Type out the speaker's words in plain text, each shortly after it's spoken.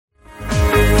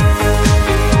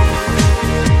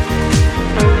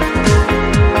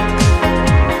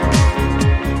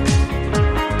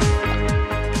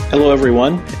Hello,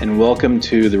 everyone, and welcome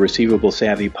to the Receivable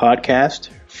Savvy podcast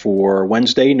for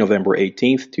Wednesday, November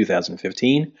 18th,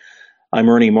 2015. I'm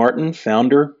Ernie Martin,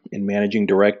 founder and managing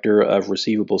director of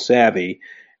Receivable Savvy,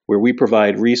 where we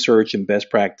provide research and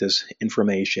best practice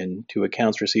information to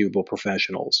accounts receivable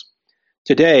professionals.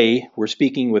 Today, we're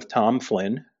speaking with Tom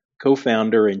Flynn,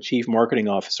 co-founder and chief marketing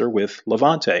officer with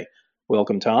Levante.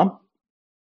 Welcome, Tom.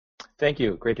 Thank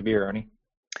you. Great to be here, Ernie.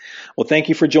 Well, thank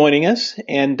you for joining us.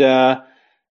 And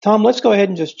Tom, let's go ahead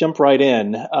and just jump right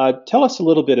in. Tell us a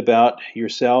little bit about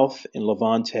yourself and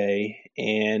Levante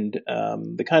and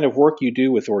the kind of work you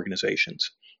do with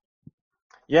organizations.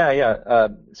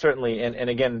 Certainly. And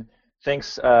again,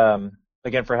 thanks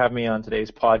again for having me on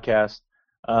today's podcast.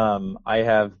 I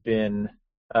have been,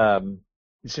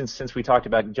 since we talked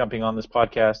about jumping on this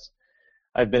podcast,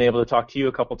 I've been able to talk to you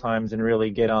a couple times and really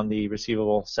get on the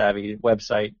Receivable Savvy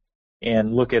website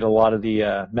and look at a lot of the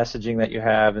messaging that you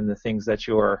have and the things that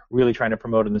you're really trying to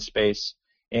promote in the space.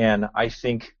 And I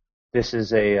think this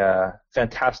is a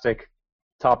fantastic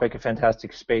topic, a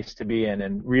fantastic space to be in,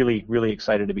 and really, really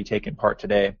excited to be taking part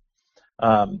today.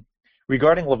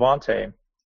 Regarding Levante,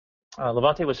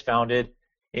 Levante was founded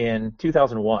in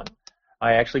 2001.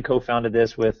 I actually co-founded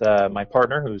this with my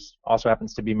partner, who also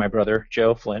happens to be my brother,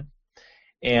 Joe Flynn.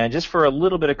 And just for a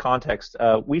little bit of context,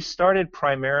 we started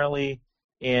primarily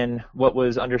in what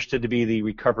was understood to be the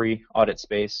recovery audit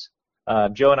space.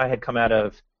 Joe and I had come out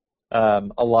of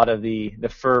a lot of the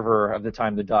fervor of the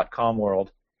time, the .com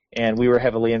world, and we were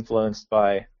heavily influenced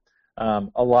by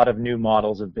a lot of new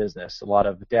models of business, a lot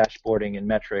of dashboarding and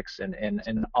metrics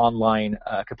and online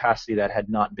capacity that had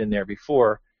not been there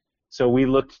before. So we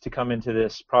looked to come into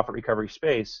this profit recovery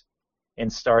space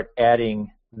and start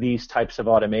adding these types of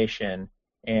automation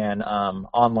and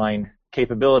online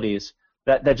capabilities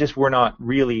that just were not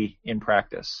really in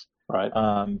practice. Right.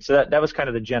 So that was kind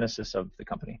of the genesis of the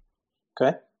company.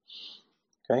 Okay,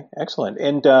 excellent.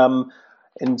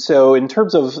 And so in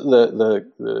terms of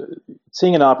the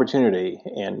seeing an opportunity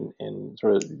and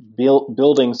sort of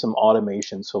building some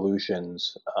automation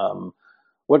solutions,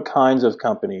 what kinds of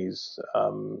companies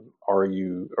are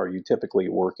you typically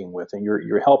working with, and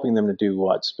you're helping them to do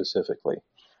what specifically?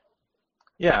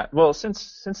 Yeah, well,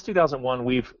 since 2001,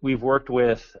 we've worked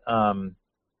with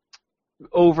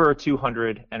over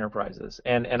 200 enterprises,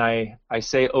 and I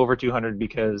say over 200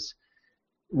 because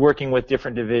working with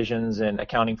different divisions and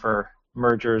accounting for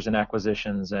mergers and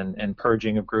acquisitions and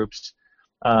purging of groups,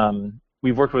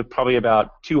 we've worked with probably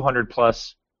about 200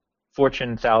 plus Fortune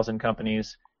 1000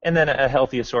 companies, and then a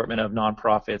healthy assortment of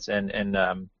nonprofits and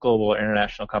global or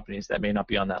international companies that may not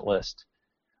be on that list.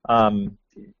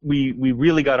 We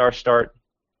really got our start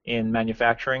in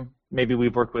manufacturing. Maybe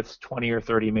we've worked with 20 or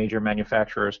 30 major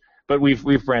manufacturers, but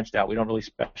we've branched out. We don't really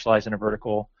specialize in a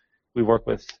vertical. We work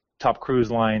with top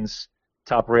cruise lines,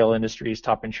 top rail industries,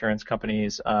 top insurance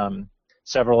companies,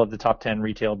 several of the top 10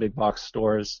 retail big box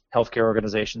stores, healthcare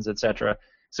organizations, etc.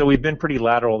 So we've been pretty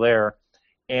lateral there.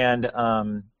 And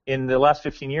in the last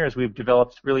 15 years, we've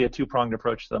developed really a two-pronged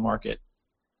approach to the market.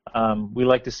 We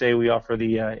like to say we offer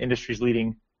the industry's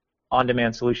leading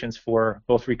on-demand solutions for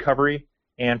both recovery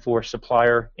and for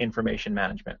supplier information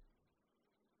management.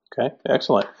 Okay,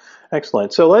 excellent.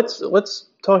 So let's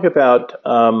talk about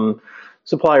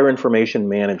supplier information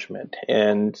management.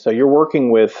 And so you're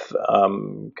working with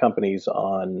companies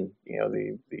on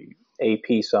the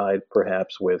AP side,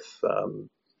 perhaps with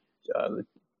the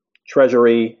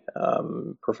treasury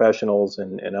professionals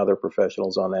and other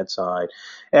professionals on that side,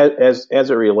 as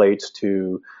it relates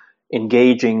to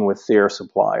engaging with their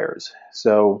suppliers.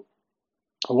 So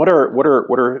what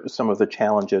are some of the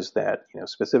challenges that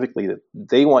specifically that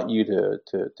they want you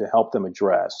to help them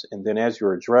address? And then as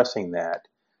you're addressing that,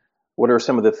 what are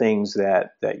some of the things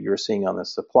that you're seeing on the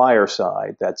supplier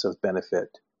side that's of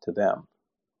benefit to them?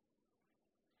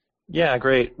 Yeah,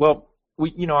 great. Well,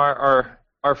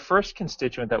 our first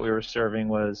constituent that we were serving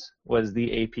was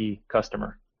the AP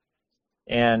customer,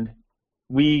 and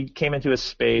we came into a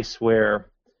space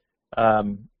where,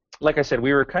 like I said,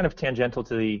 we were kind of tangential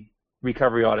to the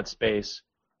recovery audit space,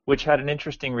 which had an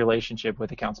interesting relationship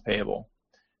with accounts payable,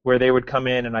 where they would come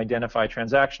in and identify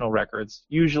transactional records,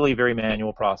 usually very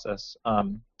manual process.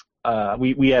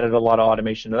 We added a lot of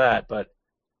automation to that, but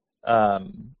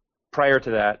prior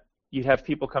to that, you'd have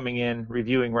people coming in,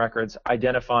 reviewing records,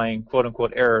 identifying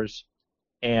quote-unquote errors,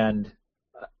 and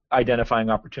identifying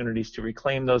opportunities to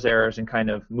reclaim those errors and kind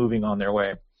of moving on their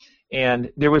way.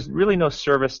 And there was really no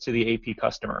service to the AP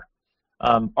customer.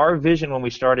 Our vision when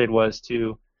we started was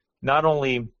to not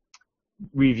only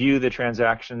review the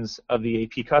transactions of the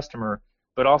AP customer,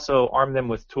 but also arm them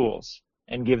with tools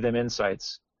and give them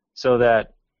insights so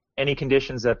that any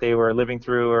conditions that they were living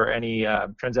through or any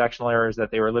transactional errors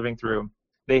that they were living through,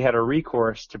 they had a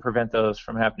recourse to prevent those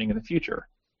from happening in the future.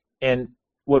 And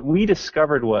what we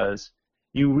discovered was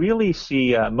you really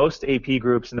see most AP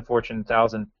groups in the Fortune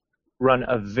 1000 run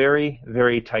a very,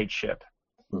 very tight ship.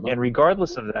 Mm-hmm. And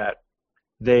regardless of that,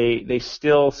 they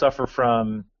still suffer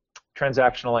from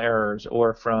transactional errors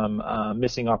or from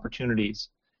missing opportunities.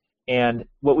 And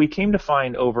what we came to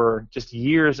find over just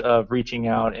years of reaching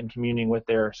out and communing with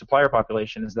their supplier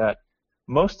population is that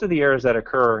most of the errors that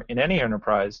occur in any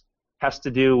enterprise has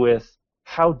to do with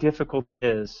how difficult it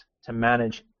is to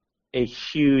manage a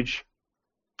huge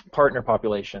partner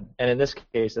population, and in this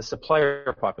case, a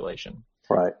supplier population.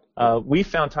 Right. We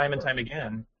found time and time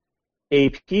again,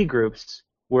 AP groups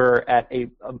were at a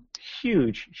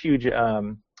huge, huge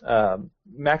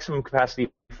maximum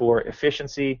capacity for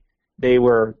efficiency. They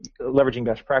were leveraging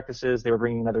best practices. They were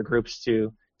bringing other groups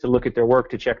to look at their work,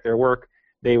 to check their work.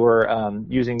 They were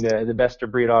using the best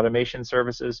of breed automation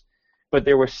services, but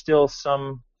there was still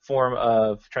some form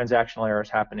of transactional errors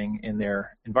happening in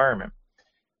their environment.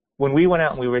 When we went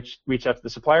out and we reached out to the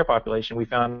supplier population, we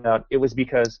found out it was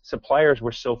because suppliers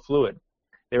were so fluid.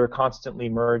 They were constantly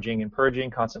merging and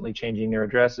purging, constantly changing their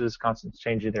addresses, constantly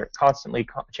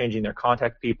changing their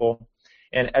contact people.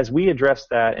 And as we addressed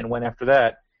that and went after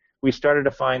that, we started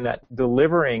to find that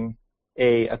delivering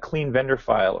a clean vendor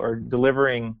file or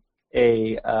delivering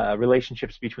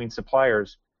relationships between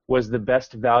suppliers was the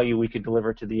best value we could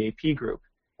deliver to the AP group.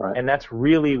 Right. And that's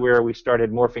really where we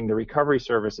started morphing the recovery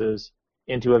services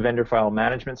into a vendor file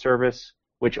management service,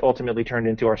 which ultimately turned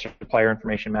into our supplier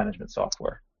information management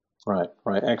software. Right,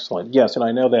 right, excellent. Yes, and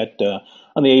I know that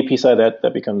on the AP side,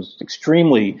 that becomes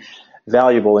extremely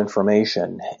valuable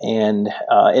information. And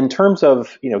in terms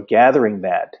of gathering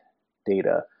that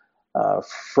data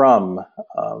from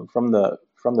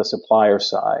the supplier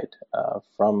side,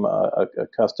 from a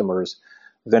customer's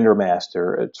vendor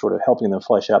master, sort of helping them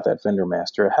flesh out that vendor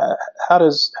master. How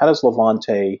does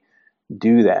Levante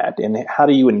do that, and how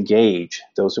do you engage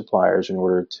those suppliers in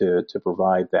order to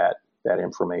provide that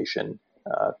information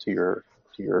to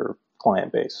your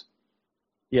client base?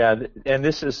 Yeah, and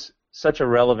this is such a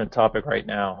relevant topic right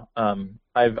now.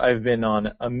 I've been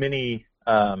on a mini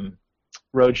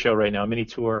roadshow right now, a mini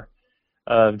tour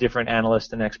of different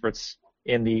analysts and experts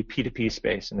in the P2P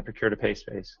space, in the procure-to-pay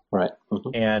space. Right. Mm-hmm.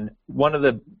 And one of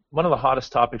the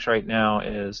hottest topics right now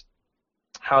is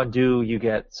how do you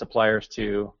get suppliers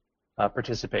to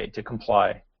participate, to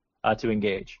comply, to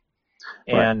engage.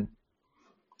 Right. And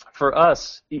for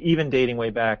us, even dating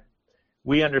way back,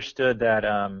 we understood that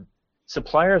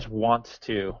suppliers want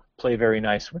to play very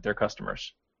nice with their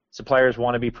customers. Suppliers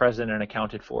want to be present and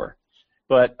accounted for.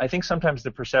 But I think sometimes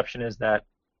the perception is that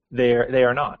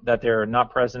they're not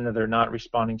present, or they're not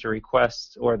responding to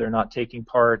requests, or they're not taking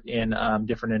part in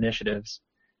different initiatives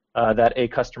that a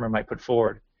customer might put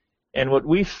forward. And what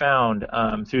we found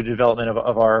through the development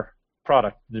of our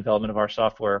product, the development of our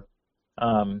software,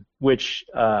 which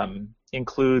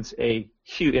includes an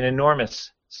enormous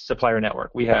supplier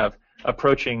network. We have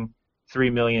approaching 3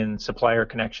 million supplier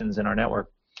connections in our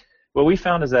network. What we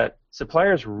found is that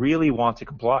suppliers really want to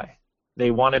comply.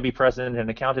 They want to be present and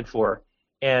accounted for.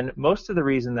 And most of the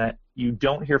reason that you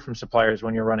don't hear from suppliers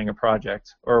when you're running a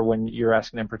project or when you're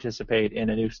asking them to participate in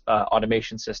a new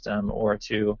automation system or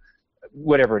to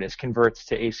whatever it is, converts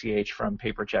to ACH from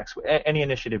paper checks, any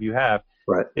initiative you have,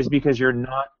 right, is because you're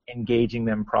not engaging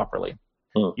them properly.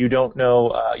 Hmm. You don't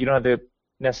know, you don't have the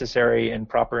necessary and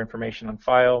proper information on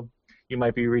file. You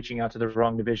might be reaching out to the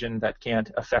wrong division that can't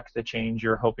affect the change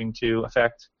you're hoping to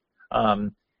affect.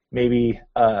 Maybe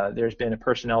there's been a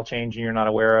personnel change and you're not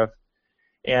aware of.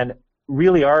 And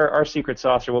really our secret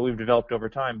sauce, or what we've developed over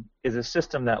time, is a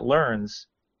system that learns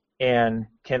and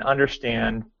can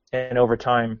understand and over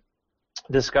time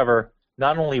discover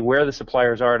not only where the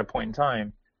suppliers are at a point in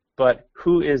time, but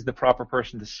who is the proper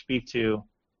person to speak to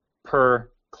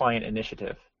per client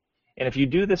initiative. And if you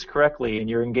do this correctly and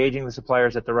you're engaging the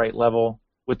suppliers at the right level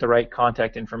with the right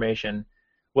contact information,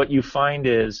 what you find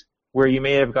is where you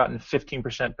may have gotten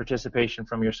 15% participation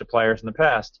from your suppliers in the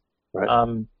past,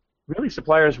 right. Really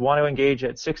suppliers want to engage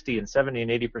at 60 and 70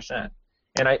 and 80%.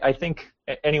 And I think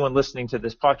anyone listening to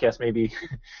this podcast, maybe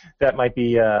that might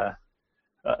be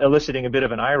eliciting a bit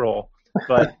of an eye roll,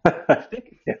 but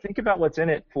think about what's in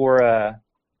it for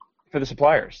the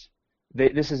suppliers.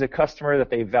 This is a customer that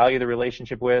they value the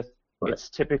relationship with. Right. It's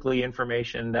typically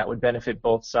information that would benefit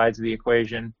both sides of the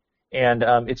equation, and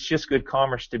it's just good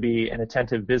commerce to be an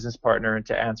attentive business partner and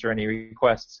to answer any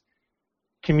requests.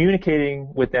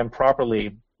 Communicating with them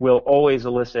properly will always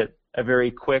elicit a very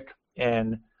quick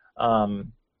and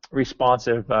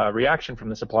responsive reaction from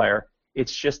the supplier.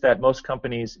 It's just that most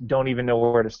companies don't even know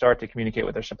where to start to communicate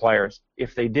with their suppliers.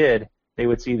 If they did, they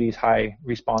would see these high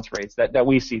response rates that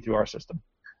we see through our system.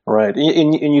 Right,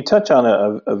 and you touch on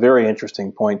a very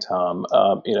interesting point, Tom.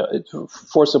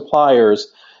 For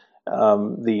suppliers,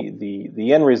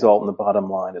 the end result and the bottom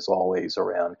line is always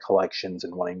around collections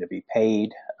and wanting to be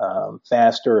paid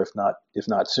faster, if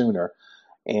not sooner.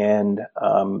 And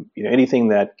anything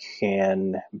that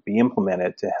can be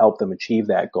implemented to help them achieve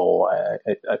that goal,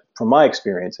 from my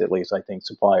experience at least, I think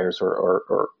suppliers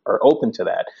are open to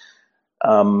that.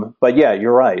 But yeah,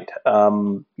 you're right.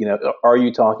 Are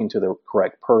you talking to the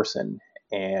correct person?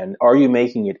 And are you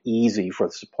making it easy for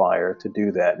the supplier to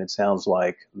do that? And it sounds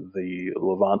like the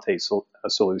Levante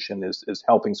solution is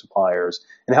helping suppliers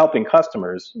and helping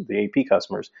customers, the AP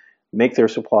customers, make their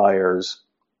suppliers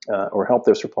or help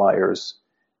their suppliers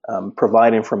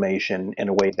provide information in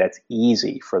a way that's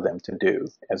easy for them to do,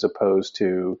 as opposed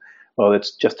to, well,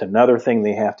 it's just another thing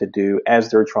they have to do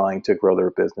as they're trying to grow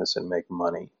their business and make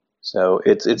money. So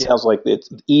it Yeah, sounds like it's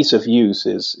ease of use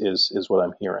is what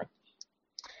I'm hearing.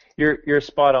 you're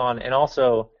spot on, and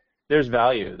also there's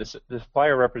value. The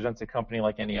supplier represents a company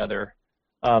like any other.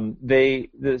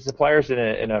 The supplier's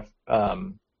in a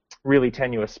really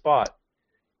tenuous spot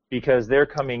because they're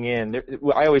coming in.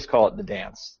 I always call it the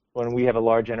dance. When we have a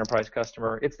large enterprise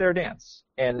customer, it's their dance,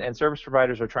 and service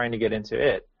providers are trying to get into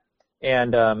it.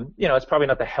 And it's probably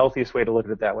not the healthiest way to look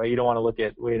at it that way. You don't want to look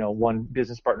at one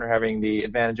business partner having the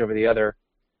advantage over the other.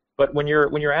 But when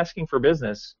you're asking for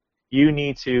business, you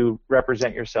need to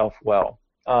represent yourself well.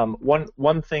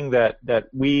 One thing that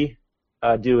we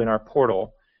do in our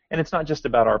portal, and it's not just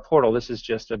about our portal. This is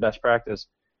just a best practice.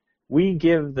 We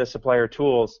give the supplier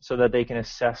tools so that they can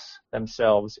assess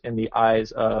themselves in the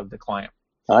eyes of the client.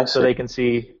 I So see. they can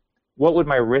see, what would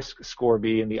my risk score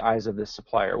be in the eyes of this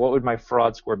supplier? What would my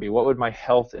fraud score be? What would my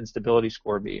health and stability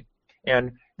score be?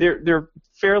 And they're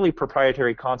fairly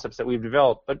proprietary concepts that we've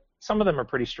developed, but some of them are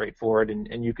pretty straightforward,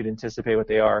 and you could anticipate what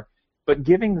they are. But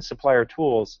giving the supplier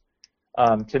tools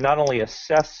to not only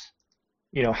assess,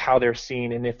 how they're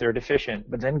seen and if they're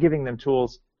deficient, but then giving them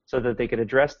tools so that they could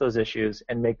address those issues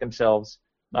and make themselves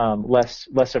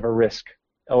less of a risk,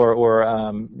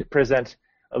 or present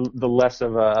the less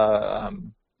of a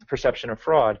perception of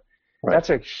fraud. Right. That's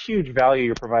a huge value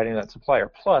you're providing that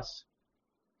supplier. Plus,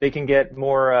 they can get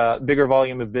bigger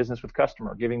volume of business with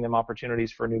customer, giving them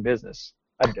opportunities for new business,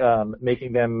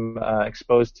 making them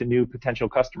exposed to new potential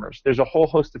customers. There's a whole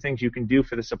host of things you can do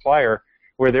for the supplier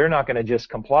where they're not going to just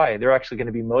comply. They're actually going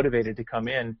to be motivated to come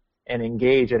in and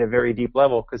engage at a very deep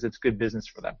level because it's good business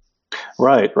for them.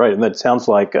 Right, right. And that sounds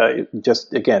like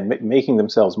just, again, making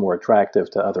themselves more attractive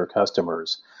to other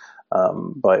customers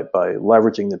by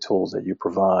leveraging the tools that you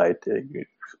provide.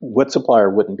 What supplier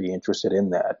wouldn't be interested in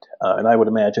that? And I would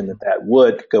imagine that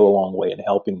would go a long way in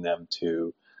helping them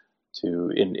to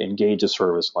engage a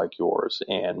service like yours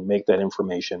and make that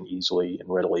information easily and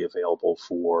readily available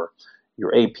for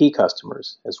your AP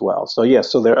customers as well. So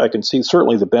yes, so there I can see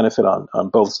certainly the benefit on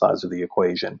both sides of the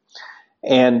equation.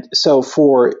 And so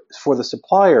for the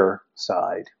supplier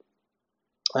side,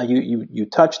 you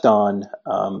touched on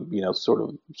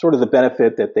sort of the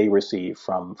benefit that they receive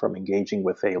from engaging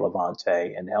with a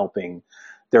Levante and helping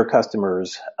their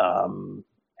customers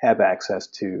have access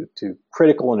to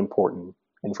critical and important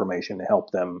information to help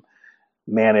them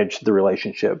manage the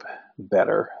relationship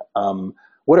better.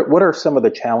 What are some of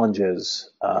the challenges?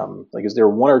 Like, is there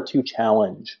one or two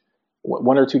challenges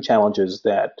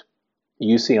that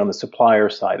you see on the supplier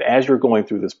side as you're going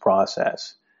through this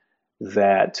process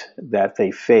that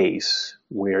they face,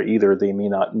 where either they may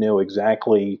not know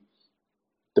exactly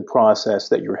the process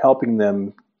that you're helping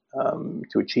them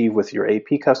to achieve with your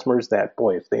AP customers? That,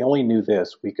 boy, if they only knew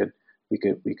this, we could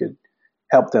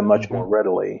help them much more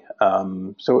readily.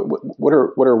 So what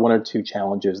are one or two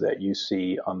challenges that you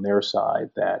see on their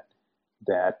side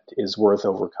that is worth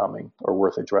overcoming or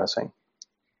worth addressing?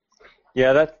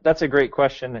 Yeah, that's a great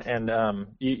question, and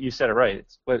you said it right.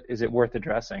 What is it worth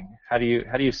addressing? How do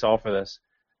you solve for this?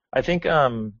 I think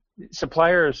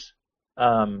suppliers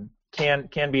can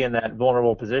be in that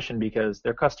vulnerable position because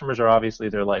their customers are obviously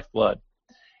their lifeblood,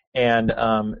 and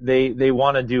they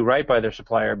want to do right by their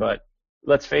supplier. But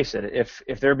let's face it,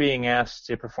 if they're being asked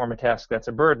to perform a task that's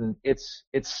a burden, it's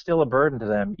still a burden to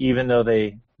them, even though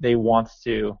they want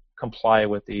to comply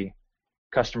with the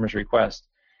customer's request.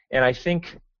 And I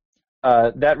think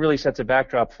that really sets a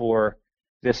backdrop for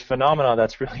this phenomena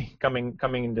that's really coming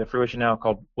into fruition now,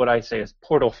 called what I say is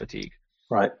portal fatigue.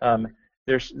 Right.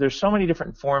 There's so many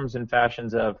different forms and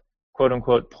fashions of quote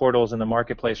unquote portals in the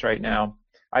marketplace right now.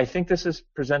 I think this is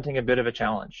presenting a bit of a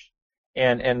challenge,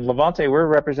 And Levante, we're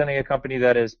representing a company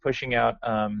that is pushing out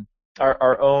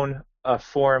our own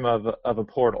form of a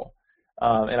portal.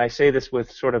 And I say this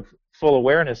with sort of full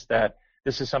awareness that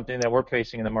this is something that we're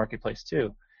facing in the marketplace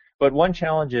too. But one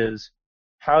challenge is,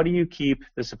 how do you keep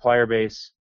the supplier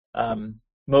base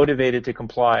motivated to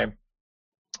comply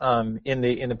in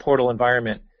the portal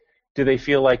environment? Do they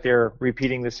feel like they're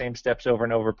repeating the same steps over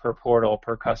and over per portal,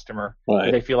 per customer? Do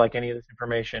Right. they feel like any of this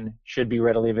information should be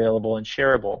readily available and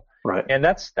shareable? Right. And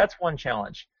that's one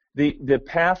challenge. The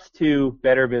path to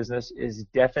better business is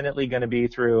definitely going to be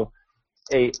through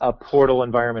a portal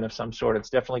environment of some sort. It's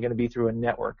definitely going to be through a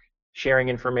network. Sharing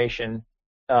information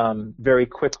very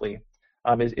quickly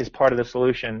is part of the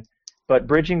solution. But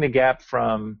bridging the gap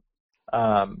from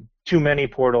too many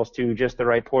portals to just the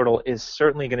right portal is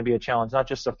certainly going to be a challenge, not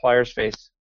just suppliers face,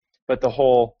 but the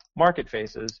whole market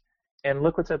faces. And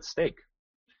look what's at stake.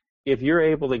 If you're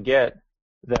able to get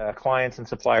the clients and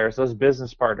suppliers, those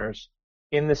business partners,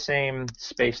 in the same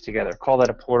space together, call that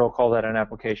a portal, call that an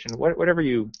application, whatever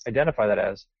you identify that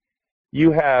as,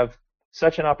 you have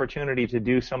such an opportunity to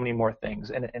do so many more things.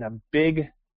 And a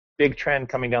big trend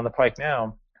coming down the pike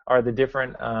now are the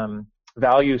different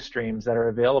value streams that are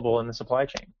available in the supply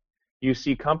chain. You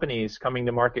see companies coming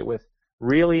to market with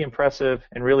really impressive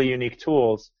and really unique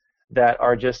tools that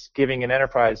are just giving an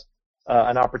enterprise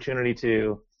an opportunity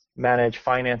to manage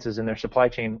finances in their supply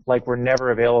chain like were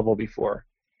never available before.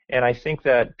 And I think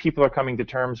that people are coming to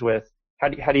terms with how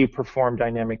do you perform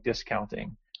dynamic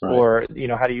discounting, Right. or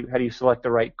how do you select the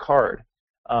right card?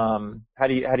 How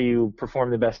do you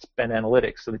perform the best spend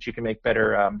analytics so that you can make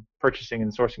better purchasing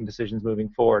and sourcing decisions moving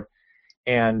forward?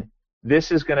 And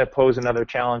this is going to pose another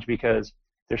challenge because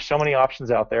there's so many options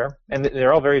out there, and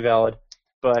they're all very valid,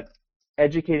 but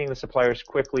educating the suppliers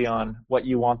quickly on what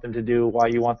you want them to do, why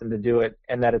you want them to do it,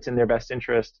 and that it's in their best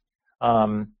interest,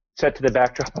 set to the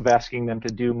backdrop of asking them to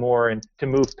do more and to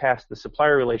move past the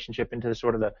supplier relationship into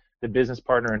sort of the business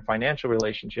partner and financial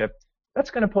relationship,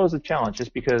 that's going to pose a challenge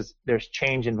just because there's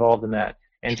change involved in that.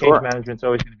 And change Sure. management is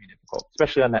always going to be difficult,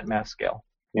 especially on that mass scale.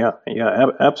 Yeah. Yeah.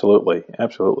 Absolutely.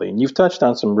 Absolutely. And you've touched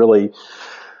on some really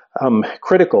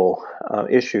critical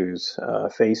issues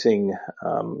facing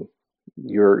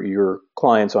your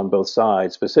clients on both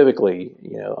sides, specifically,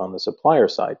 on the supplier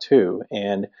side too.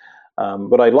 And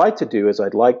what I'd like to do is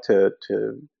I'd like to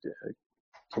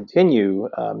continue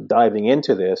diving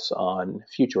into this on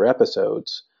future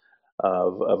episodes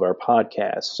of our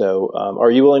podcast. So,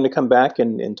 are you willing to come back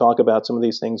and talk about some of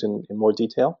these things in more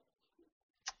detail?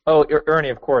 Oh, Ernie,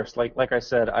 of course. Like I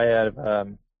said, I have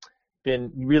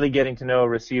been really getting to know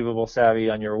Receivable Savvy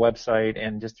on your website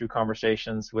and just through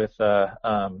conversations with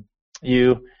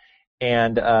you.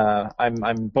 And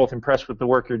I'm both impressed with the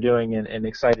work you're doing and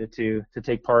excited to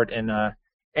take part in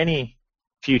any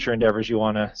future endeavors you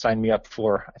want to sign me up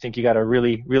for. I think you got a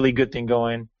really good thing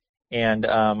going, and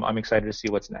I'm excited to see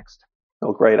what's next.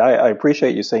 Oh, great. I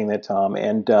appreciate you saying that, Tom.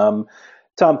 And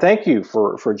Tom, thank you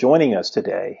for joining us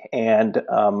today. And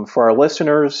for our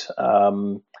listeners,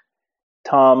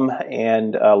 Tom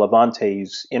and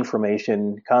Levante's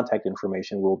contact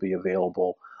information will be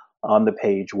available on the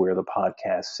page where the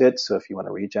podcast sits. So if you want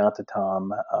to reach out to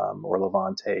Tom or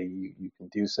Levante, you can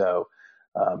do so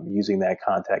using that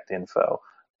contact info.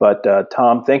 But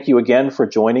Tom, thank you again for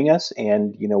joining us,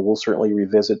 and we'll certainly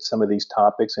revisit some of these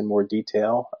topics in more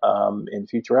detail in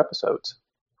future episodes.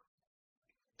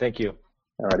 Thank you.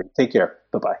 All righty, take care.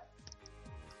 Bye bye.